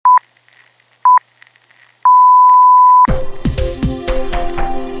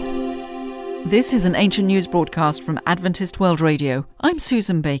This is an Ancient News broadcast from Adventist World Radio. I'm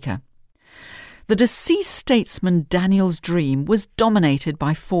Susan Baker. The deceased statesman Daniel's dream was dominated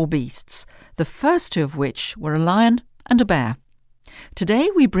by four beasts, the first two of which were a lion and a bear. Today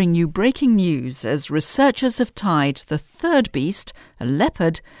we bring you breaking news as researchers have tied the third beast, a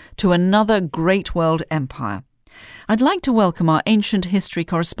leopard, to another great world empire. I'd like to welcome our ancient history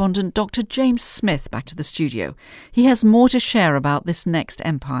correspondent Dr. James Smith back to the studio. He has more to share about this next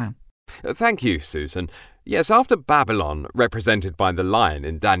empire. Thank you, Susan. Yes, after Babylon, represented by the lion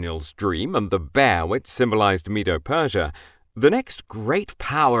in Daniel's dream, and the bear, which symbolized Medo-Persia, the next great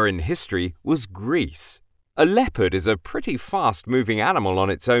power in history was Greece. A leopard is a pretty fast-moving animal on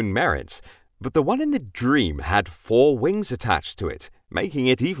its own merits, but the one in the dream had 4 wings attached to it, making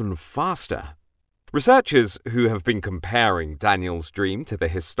it even faster. Researchers who have been comparing Daniel's dream to the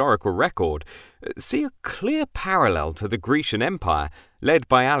historical record see a clear parallel to the Grecian Empire, led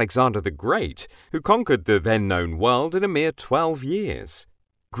by Alexander the Great, who conquered the then-known world in a mere 12 years.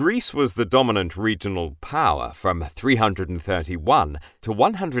 Greece was the dominant regional power from 331 to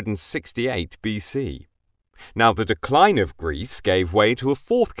 168 BC. Now, the decline of Greece gave way to a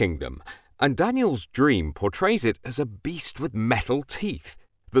fourth kingdom, and Daniel's dream portrays it as a beast with metal teeth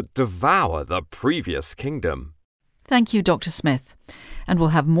that devour the previous kingdom. Thank you, Dr. Smith. And we'll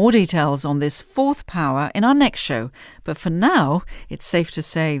have more details on this fourth power in our next show. But for now, it's safe to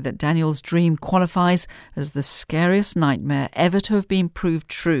say that Daniel's dream qualifies as the scariest nightmare ever to have been proved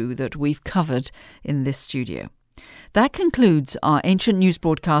true that we've covered in this studio. That concludes our Ancient News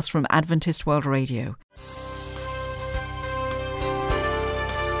broadcast from Adventist World Radio.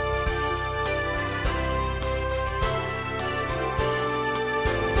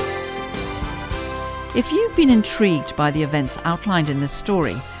 If you've been intrigued by the events outlined in this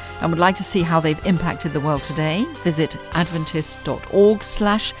story and would like to see how they've impacted the world today, visit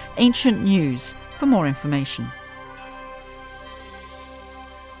adventist.org/ancient news for more information.